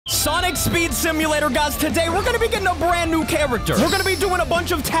Sonic Speed Simulator, guys. Today, we're gonna be getting a brand new character. We're gonna be doing a bunch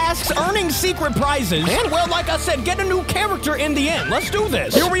of tasks, earning secret prizes, and, well, like I said, get a new character in the end. Let's do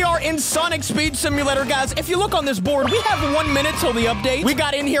this. Here we are in Sonic Speed Simulator, guys. If you look on this board, we have 1 minute till the update. We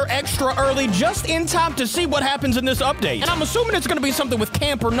got in here extra early, just in time to see what happens in this update. And I'm assuming it's gonna be something with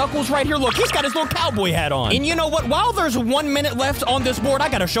Camper Knuckles right here. Look, he's got his little cowboy hat on. And you know what? While there's 1 minute left on this board, I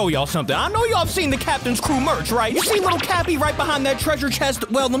gotta show y'all something. I know y'all have seen the Captain's Crew merch, right? You see little Capi right behind that treasure chest?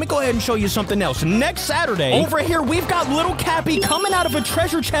 Well, let me go ahead and show you something else. Next Saturday, over here, we've got little Capi coming out of a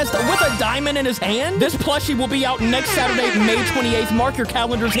treasure chest with a diamond in his hand. This plushie will be out next Saturday, May 28th. Mark your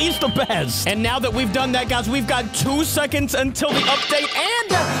calendars. He's the best. And now that we've done that, guys, we've got 2 seconds until the update.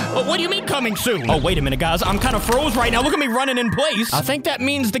 And, what do you mean coming soon? Oh, wait a minute, guys. I'm kind of froze right now. Look at me running in place. I think that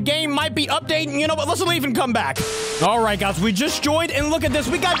means the game might be updating. You know what? Let's leave and come back. All right, guys, we just joined, and look at this.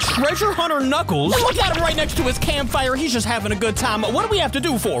 We got Treasure Hunter Knuckles. Look at him right next to his campfire. He's just having a good time. What do we have to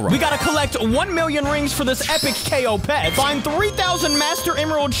do for him? We gotta collect 1 million rings for this epic KO pet. Find 3,000 Master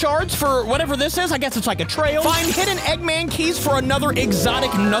Emerald shards for whatever this is. I guess it's like a trail. Find hidden Eggman keys for another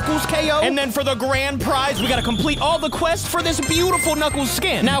exotic Knuckles KO. And then for the grand prize, we gotta complete all the quests for this beautiful Knuckles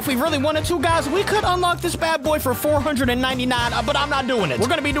skin. Now, if we really wanted to, guys, we could unlock this bad boy for 499, but I'm not doing it. We're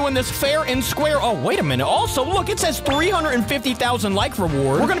gonna be doing this fair and square. Oh, wait a minute. Also, look, it says 350,000 like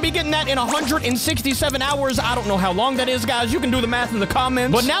reward. We're gonna be getting that in 167 hours. I don't know how long that is, guys. You can do the math in the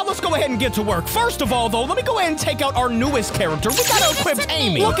comments. But now let's go ahead and get to work. First of all, though, let me go ahead and take out our newest character. We gotta equip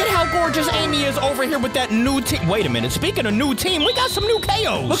Amy. Look at how gorgeous Amy is over here with that new team. Wait a minute. Speaking of new team, we got some new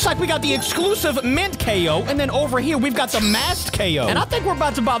KOs. Looks like we got the exclusive Mint KO, and then over here, we've got the Masked KO. And I think we're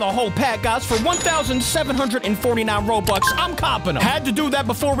about to buy the whole pack, guys, for 1,749 Robux. I'm copping them. Had to do that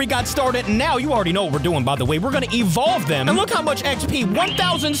before we got started. Now, you already know what we're doing, by the way. We're gonna evolve them. And look how much XP,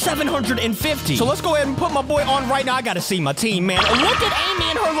 1,750. So let's go ahead and put my boy on right now. I gotta see my team, man. Look at Amy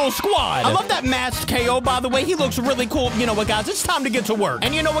and her little squad. I love that Masked KO, by the way. He looks really cool. You know what, guys? It's time to get to work.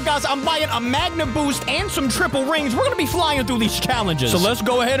 And you know what, guys? I'm buying a Magna Boost and some triple rings. We're gonna be flying through these challenges. So let's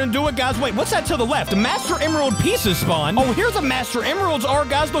go ahead and do it, guys. Wait, what's that to the left? Master Emerald pieces spawn. Oh, here's a Master Emeralds are,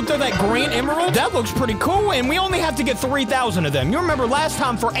 guys. Look, they're that green emerald. That looks pretty cool, and we only have to get 3,000 of them. You remember last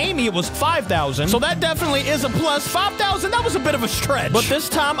time for Amy, it was 5,000. So that definitely is a plus. 5,000, that was a bit of a stretch. But this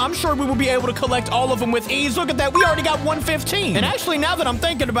time, I'm sure we will be able to collect all of them with ease. Look at that. We already got 115. And actually, now that I'm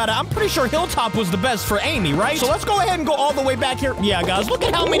thinking about it, I'm pretty sure Hilltop was the best for Amy, right? So let's go ahead and go all the way back here. Yeah, guys, look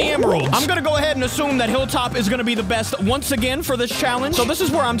at how many emeralds. I'm gonna go ahead and assume that Hilltop is gonna be the best once again for this challenge. So this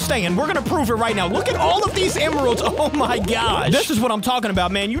is where I'm staying. We're gonna prove it right now. Look at all of these emeralds. Oh my gosh. This is what I'm talking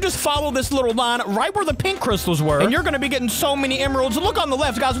about, man. You just follow this little line right where the pink crystals were, and you're gonna be getting so many emeralds. Look on the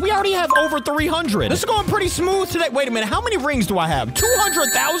left, guys. We already have over 300. This is going pretty smooth today. Wait a minute. How many rings do I have?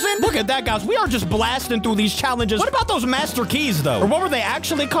 200,000? Look at that, guys. We are just blasting through these challenges. What about those master keys, though? Or what were they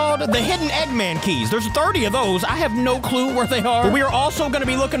actually called? The hidden Eggman keys. There's 30 of those. I have no clue where they are. But we are also going to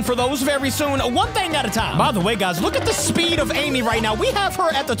be looking for those very soon. One thing at a time. By the way, guys, look at the speed of Amy right now. We have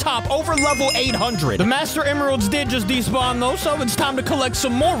her at the top, over level 800. The Master Emeralds did just despawn, though, so it's time to collect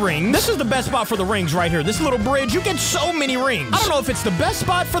some more rings. This is the best spot for the rings right here. This little bridge, you get so many rings. I don't know if it's the best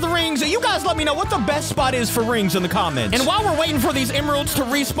spot for the rings. You guys let me know what the best spot is for rings in the comments. And while we're waiting for these emeralds to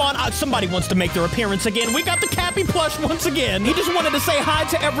respawn, somebody wants to make their appearance again. We got the Capi plush once again. He just wanted to say hi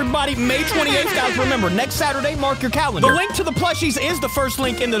to everybody. May 28th, guys, remember, next Saturday, mark your calendar. The link to the plushies is the first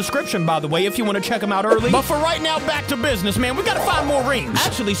link in the description, by the way, if you want to check them out early. But for right now, back to business, man. We got to find more rings.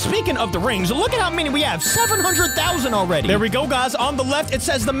 Actually, speaking of the rings, look at how many we have. 700,000 already. There we go, guys. On the left, it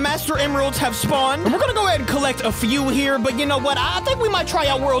says the Master Emeralds have spawned. And we're going to go ahead and collect a few here, but you know what? I think we might try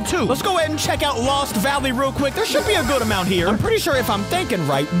out World 2. Let's go ahead and check out Lost Valley real quick. There should be a good amount here. I'm pretty sure if I'm thinking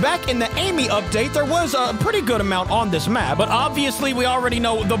right, back in the Amy update, there was a pretty good amount on this map. But obviously, we already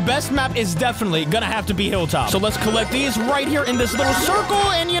know the best map is definitely gonna have to be Hilltop. So let's collect these right here in this little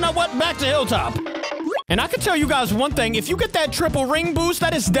circle, and you know what? Back to Hilltop. And I can tell you guys one thing, if you get that triple ring boost,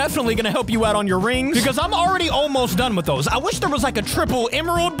 that is definitely going to help you out on your rings, because I'm already almost done with those. I wish there was like a triple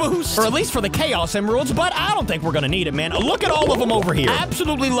emerald boost, or at least for the Chaos Emeralds, but I don't think we're going to need it, man. Look at all of them over here.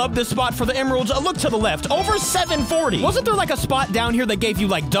 Absolutely love this spot for the emeralds. Look to the left, over 740. Wasn't there like a spot down here that gave you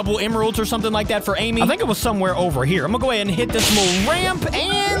like double emeralds or something like that for Amy? I think it was somewhere over here. I'm going to go ahead and hit this little ramp,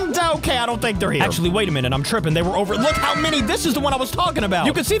 and okay. Okay, I don't think they're here. Actually, wait a minute. I'm tripping. They were over. Look how many. This is the one I was talking about.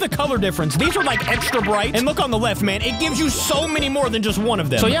 You can see the color difference. These are like extra bright. And look on the left, man. It gives you so many more than just one of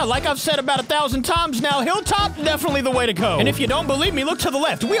them. So yeah, like I've said about 1,000 times now, Hilltop, definitely the way to go. And if you don't believe me, look to the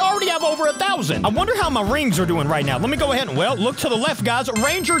left. We already have over 1,000. I wonder how my rings are doing right now. Let me go ahead and, well, look to the left, guys.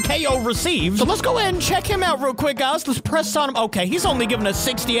 Ranger KO received. So let's go ahead and check him out real quick, guys. Let's press on him. Okay, he's only giving us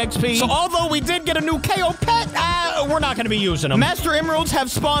 60 XP. So although we did get a new KO pet, we're not going to be using them. Master Emeralds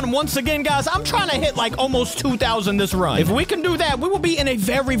have spawned once again, guys. I'm trying to hit like almost 2,000 this run. If we can do that, we will be in a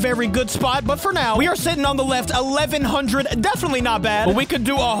very, very good spot. But for now, we are sitting on the left, 1,100. Definitely not bad, but we could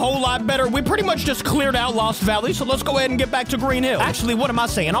do a whole lot better. We pretty much just cleared out Lost Valley, so let's go ahead and get back to Green Hill. Actually, what am I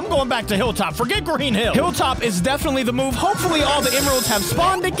saying? I'm going back to Hilltop. Forget Green Hill. Hilltop is definitely the move. Hopefully, all the emeralds have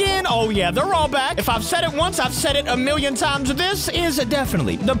spawned again. Oh, yeah, they're all back. If I've said it once, I've said it a million times. This is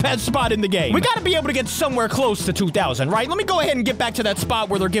definitely the best spot in the game. We got to be able to get somewhere close to 2,000, right? Let me go ahead and get back to that spot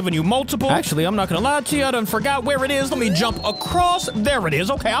where they're giving you multiple. Actually, I'm not going to lie to you. I done forgot where it is. Let me jump across. There it is.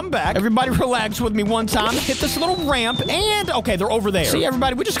 Okay, I'm back. Everybody relax with me one time. Hit this little ramp, and okay, they're over there. See,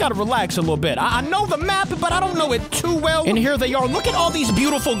 everybody, we just got to relax a little bit. I know the map, but I don't know it too well. And here they are. Look at all these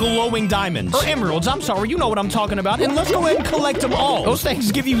beautiful glowing diamonds. Or emeralds. I'm sorry. You know what I'm talking about. And let's go ahead and collect them all. Those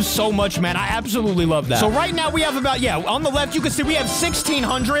things give you so much, man. I absolutely love that. So right now we have about, yeah, on the left, you can see we have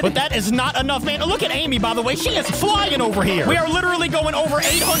 1,600, but that is not enough, man. Look at Amy, by the way. She is flying over here. We are literally going over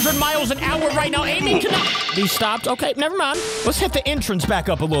 800 miles an hour right now. Amy cannot. These stopped. Okay, never mind. Let's hit the entrance back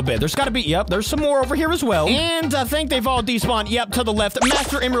up a little bit. There's got to be, yep, there's some more over here as well. And I think they've all despawned. Yep, to the left.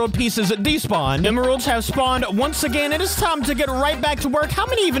 Master Emerald pieces despawned. Emeralds have spawned once again. It is time to get right back to work. How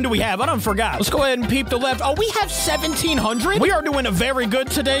many even do we have? I don't forgot. Let's go ahead and peep the left. Oh, we have 1,700. We are doing very good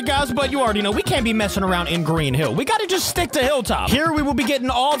today, guys, but you already know we can't be messing around in Green Hill. We got to just stick to Hilltop. Here we will be getting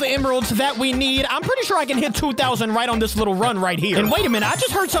all the emeralds that we need. I'm pretty sure I can hit 2,000 right on this little run right here. And wait a minute, I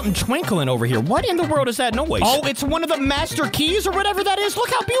just heard something twinkling over here. What in the world is that noise? Oh, it's one of the master keys or whatever that is. Look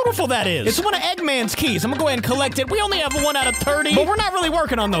how beautiful that is. It's one of Eggman's keys. I'm gonna go ahead and collect it. We only have 1 out of 30, but we're not really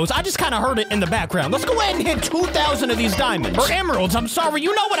working on those. I just kind of heard it in the background. Let's go ahead and hit 2,000 of these diamonds. Or emeralds, I'm sorry.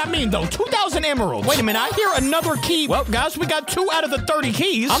 You know what I mean, though. 2,000 emeralds. Wait a minute, I hear another key. Well, guys, we got 2 out of the 30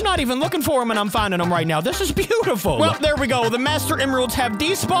 keys. I'm not even looking for them, and I'm finding them right now. This is beautiful. Well, there we go. The master emeralds have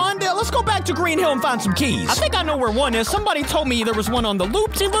despawned. Let's go back to Green Hill and find some keys. I think I know where one is. Somebody told me there was one on the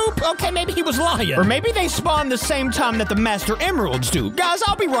loop-de-loop. Okay, maybe he was lying. Or maybe they spawn the same time that the master emeralds do. Guys,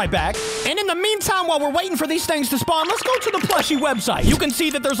 I'll be right back. And in the meantime, while we're waiting for these things to spawn, let's go to the plushie website. You can see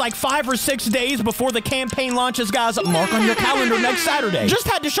that there's like 5 or 6 days before the campaign launches, guys. Mark on your calendar next Saturday. Just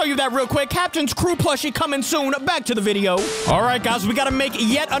had to show you that real quick. Captain's Crew plushie coming soon. Back to the video. All right, guys, we got to make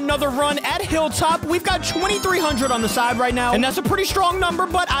yet another run at Hilltop. We've got 2,300 on the side right now, and that's a pretty strong number,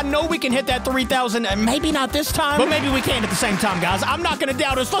 but I know we can hit that 3,000. Maybe not this time, but maybe we can at the same time, guys. I'm not going to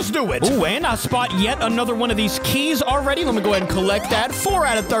doubt us. Let's do it. Ooh, and I spot yet another one of these keys already. Let me go ahead and collect that. 4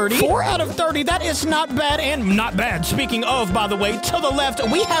 out of 30. 4 out of 30. That is not bad, and not bad. Speaking of, by the way, to the left,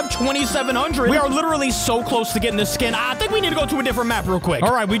 we have 2,700. We are literally so close to getting this skin. I think we need to go to a different map real quick.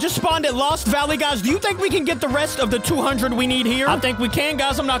 All right, we just spawned at Lost Valley, guys. Do you think we can get the rest of the 200 we need here? I think we can,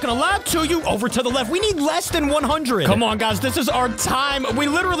 guys. I'm not going to lie to you. Over to the left. We need less than 100. Come on, guys. This is our time. We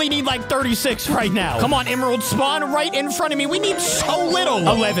literally need like 36 right now. Come on, Emerald. Spawn right in front of me. We need so little.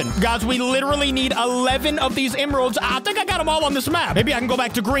 11. Guys, we literally need 11 of these emeralds. I think I got them all on this map. Maybe I can go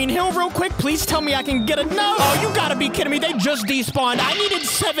back to Green Hill real quick. Please tell me I can get enough. Oh, you gotta be kidding me. They just despawned. I needed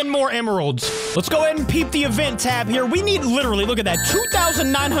 7 more emeralds. Let's go ahead and peep the event tab here. We need literally, look at that,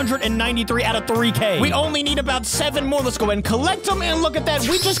 2,993 out of 3K. We only need about 7 more. Let's go ahead and collect them, and look at that.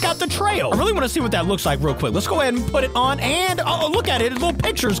 We just got the trail. I really want to see what that looks like real quick. Let's go ahead and put it on, and oh, look at it. Little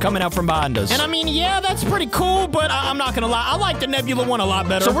pictures coming out from behind us. And I mean, yeah, that's pretty cool, but I'm not gonna lie. I like the Nebula one a lot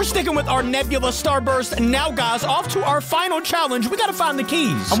better. So we're sticking with our Nebula Starburst. Now, guys, off to our final challenge. We gotta find the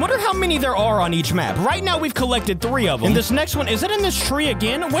keys. I wonder how many there are on each map. Right now, we've collected 3 of them. And this next one, is it in this tree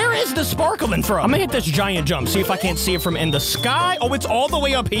again? Where is the sparkling from? I'm gonna hit this giant jump, see if I can't see it from in the sky. Oh, it's all the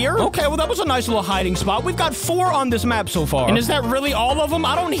way up here? Okay, well, that was a nice little hiding spot. We've got 4 on this map so far. And is that really all of them?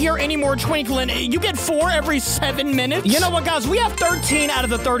 I don't hear any more twinkling. You get 4 every 7 minutes? You know what, guys? We have 13 out of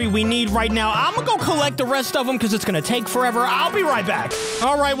the 30 we need right now. I'm gonna go collect the rest of them because it's gonna take forever. I'll be right back.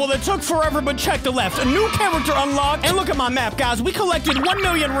 All right, well, it took forever, but check the left. A new character unlocked. And look at my map, guys. We collected 1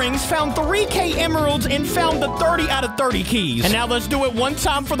 million rings, found 3K emeralds, and found the 30 out of 30 keys. And now let's do it one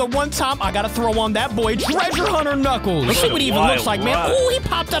time for the one time. I gotta throw on that boy, Treasure Hunter Knuckles. Let's see what he even looks like, man. Ooh, he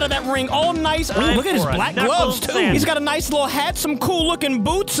popped out of that ring all nice. Ooh, look at his black gloves, too. He's got a nice little hat, some cool-looking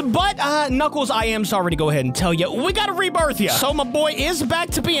boots, but, Knuckles, I am sorry to go ahead and tell you, we gotta rebirth you. So my boy is back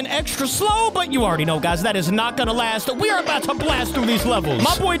to being extra slow, but you already know, guys, that is not gonna last. We are about to blast through these levels. levels.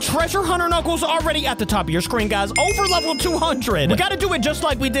 My boy Treasure Hunter Knuckles already at the top of your screen, guys. Over level 200. We gotta do it just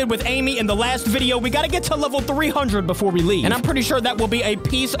like we did with Amy in the last video. We gotta get to level 300 before we leave. And I'm pretty sure that will be a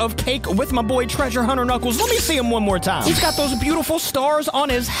piece of cake with my boy Treasure Hunter Knuckles. Let me see him one more time. He's got those beautiful stars on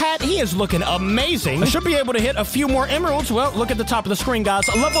his hat. He is looking amazing. I should be able to hit a few more emeralds. Well, look at the top of the screen, guys.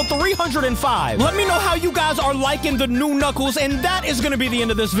 Level 305. Let me know how you guys are liking the new Knuckles, and that is gonna be the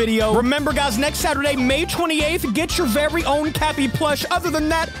end of this video. Remember, guys, next Saturday, May 28th, get your very own Capi plush. Other than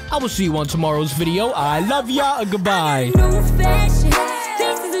that, I will see you on tomorrow's video. I love ya. Goodbye.